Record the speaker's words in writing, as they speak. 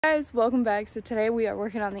Guys, welcome back. So today we are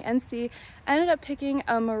working on the NC. I ended up picking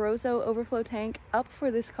a Moroso overflow tank up for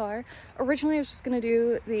this car. Originally I was just going to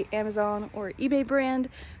do the Amazon or eBay brand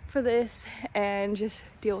for this and just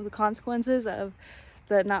deal with the consequences of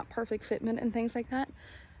the not perfect fitment and things like that.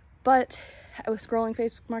 But I was scrolling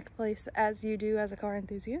Facebook Marketplace as you do as a car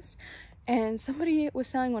enthusiast, and somebody was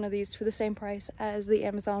selling one of these for the same price as the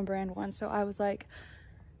Amazon brand one. So I was like,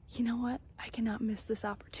 you know what, I cannot miss this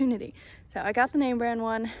opportunity. So I got the name brand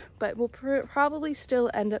one, but we'll probably still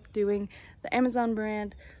end up doing the Amazon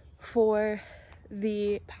brand for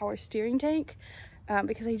the power steering tank,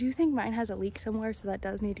 because I do think mine has a leak somewhere, so that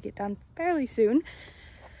does need to get done fairly soon.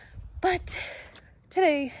 But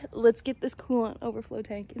today, let's get this coolant overflow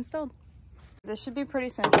tank installed. This should be pretty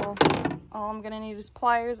simple. All I'm gonna need is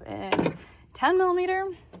pliers and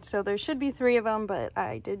 10mm, so there should be 3 of them, but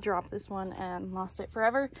I did drop this one and lost it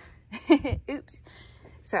forever. Oops.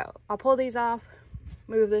 So I'll pull these off,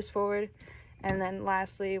 move this forward, and then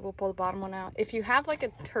lastly we'll pull the bottom one out. If you have like a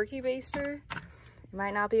turkey baster, it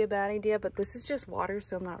might not be a bad idea, but this is just water,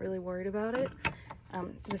 so I'm not really worried about it.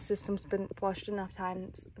 The system's been flushed enough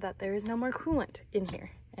times that there is no more coolant in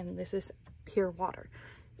here, and this is pure water.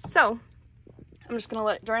 So I'm just gonna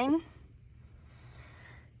let it drain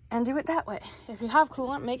and do it that way. If you have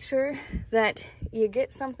coolant, make sure that you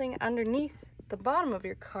get something underneath the bottom of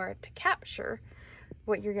your car to capture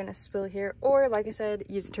what you're gonna spill here, or like I said,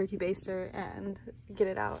 use a turkey baster and get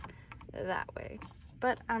it out that way.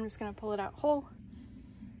 But I'm just gonna pull it out whole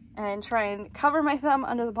and try and cover my thumb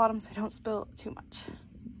under the bottom so I don't spill too much.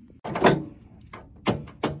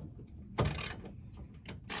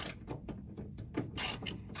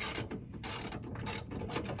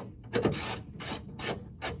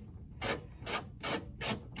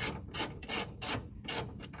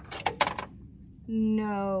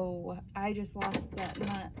 No, I just lost that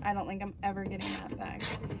nut. I don't think I'm ever getting that back.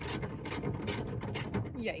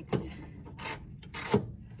 Yikes.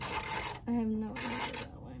 I have no idea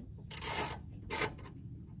where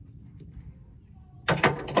that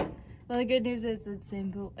went. Well, the good news is it's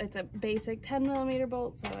simple. It's a basic 10mm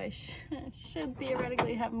bolt, so I should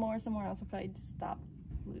theoretically have more somewhere else if I stop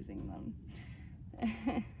losing them.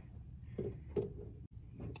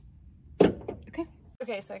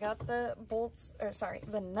 Okay, so I got the bolts, or sorry,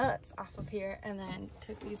 the nuts off of here and then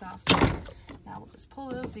took these off. So now we'll just pull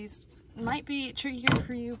those. These might be trickier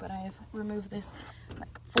for you, but I have removed this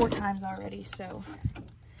like 4 times already, so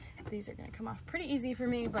these are gonna come off pretty easy for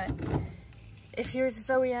me. But if yours is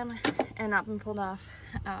OEM and not been pulled off,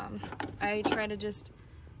 I try to just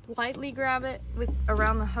lightly grab it with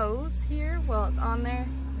around the hose here while it's on there,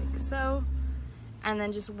 like so. And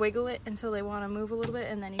then just wiggle it until they want to move a little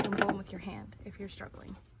bit, and then you can pull them with your hand if you're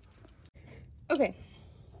struggling. Okay,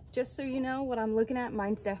 just so you know what I'm looking at,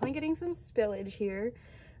 mine's definitely getting some spillage here.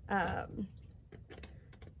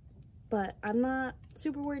 But I'm not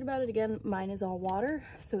super worried about it. Again, mine is all water,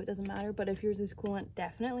 so it doesn't matter. But if yours is coolant,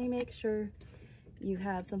 definitely make sure you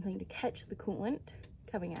have something to catch the coolant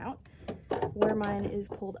coming out. Where mine is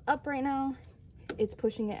pulled up right now, it's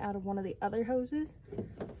pushing it out of one of the other hoses.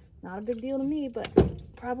 Not a big deal to me, but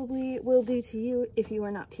probably will be to you if you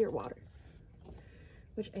are not pure water,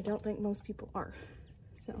 which I don't think most people are.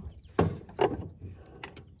 So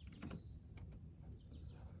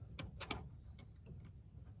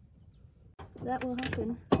that will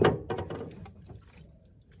happen.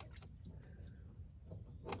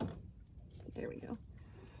 There we go.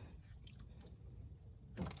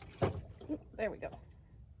 There we go.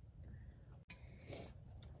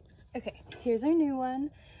 Okay, here's our new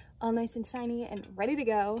one. All nice and shiny and ready to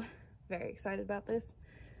go. Very excited about this.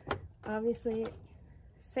 Obviously,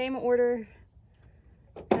 same order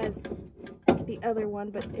as the other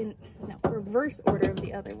one, but in reverse order of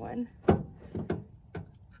the other one.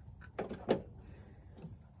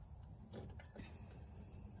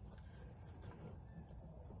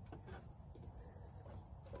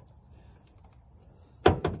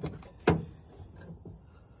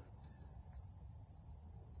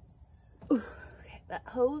 That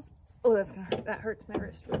hose, oh, that's gonna hurt. That hurts my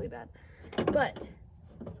wrist really bad. But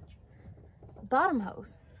bottom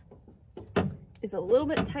hose is a little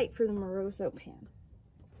bit tight for the Moroso pan,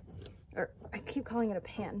 or I keep calling it a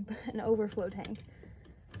pan, but an overflow tank.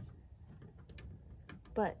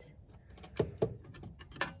 But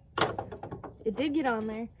it did get on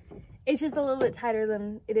there. It's just a little bit tighter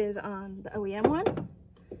than it is on the OEM one,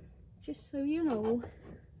 just so you know.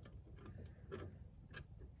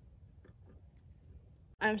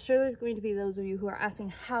 I'm sure there's going to be those of you who are asking,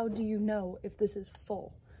 how do you know if this is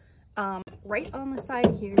full? Right on the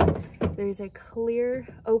side here, there's a clear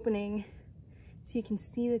opening so you can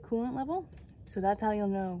see the coolant level. So that's how you'll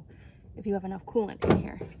know if you have enough coolant in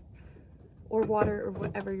here, or water, or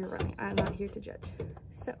whatever you're running. I'm not here to judge.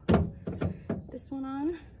 So this one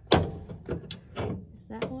on. Is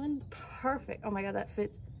that one? Perfect. Oh my god, that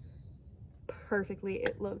fits perfectly.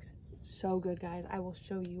 It looks so good, guys. I will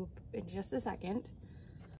show you in just a second.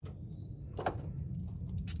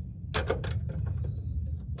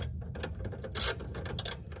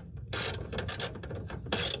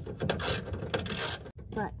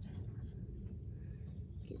 But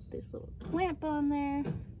get this little clamp on there.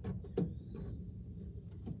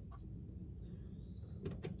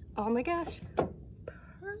 Oh my gosh,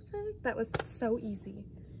 perfect. That was so easy.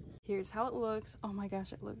 Here's how it looks. Oh my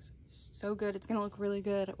gosh, it looks so good. It's gonna look really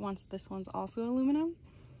good once this one's also aluminum.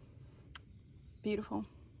 Beautiful.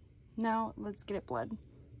 Now let's get it bled.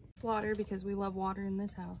 Water, because we love water in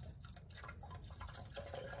this house.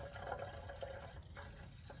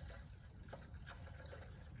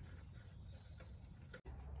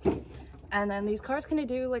 And then these cars kind of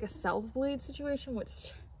do like a self-bleed situation,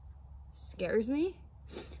 which scares me.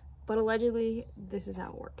 But allegedly, this is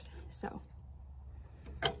how it works. So,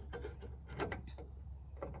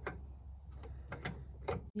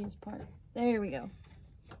 this part. There we go.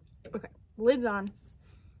 Okay, lid's on.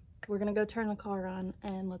 We're gonna go turn the car on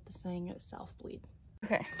and let this thing self-bleed.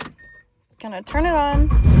 Okay, gonna turn it on.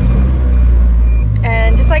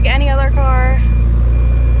 And just like any other car,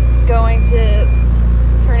 going to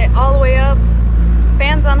turn it all the way up,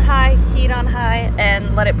 fans on high, heat on high,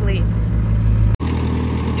 and let it bleed.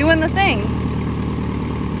 Doing the thing.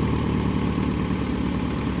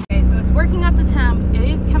 Okay, so it's working up to temp. It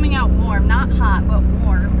is coming out warm, not hot, but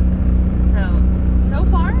warm. So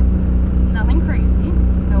far, nothing crazy,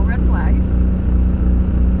 no red flags.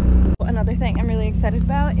 Another thing I'm really excited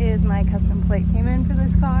about is my custom plate came in for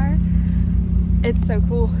this car. It's so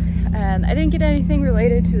cool. And I didn't get anything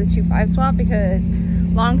related to the 2.5 swap because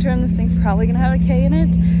long term this thing's probably gonna have a K in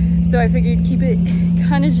it. So I figured keep it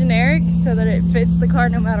kind of generic so that it fits the car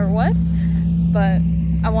no matter what. But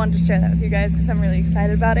I wanted to share that with you guys because I'm really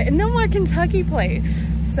excited about it. And no more Kentucky plate.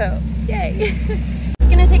 So yay. Just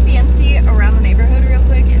gonna take the NC around the neighborhood real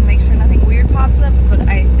quick and make sure nothing weird pops up. But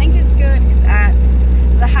I think it's good. It's at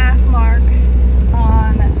the half mark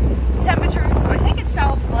on temperature. So I think it's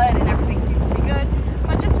self-bled and everything seems to be good.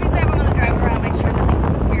 But just to be safe, I'm gonna drive around, make sure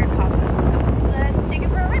nothing weird pops up. So let's take it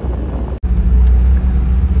for a rip.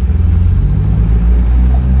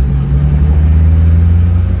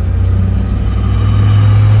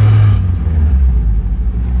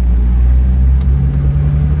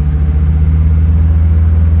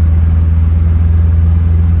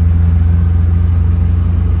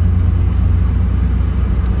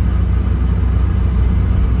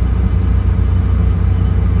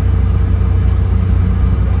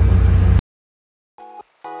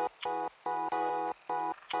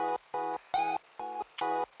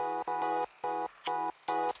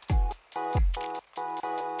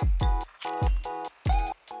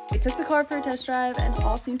 I took the car for a test drive and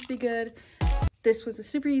all seems to be good. This was a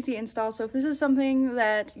super easy install, so if this is something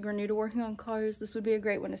that you're new to working on cars, this would be a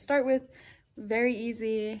great one to start with. Very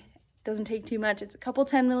easy, doesn't take too much. It's a couple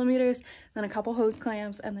 10mm, then a couple hose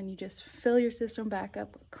clamps, and then you just fill your system back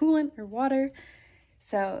up with coolant or water.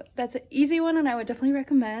 So that's an easy one and I would definitely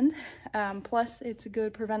recommend. Plus it's a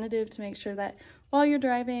good preventative to make sure that while you're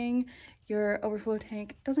driving, your overflow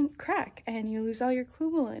tank doesn't crack and you lose all your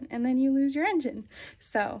coolant and then you lose your engine.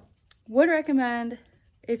 So would recommend.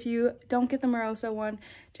 If you don't get the Moroso one,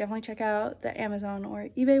 definitely check out the Amazon or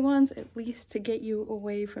eBay ones, at least to get you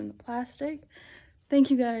away from the plastic. Thank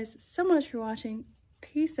you guys so much for watching.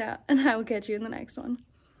 Peace out, and I will catch you in the next one.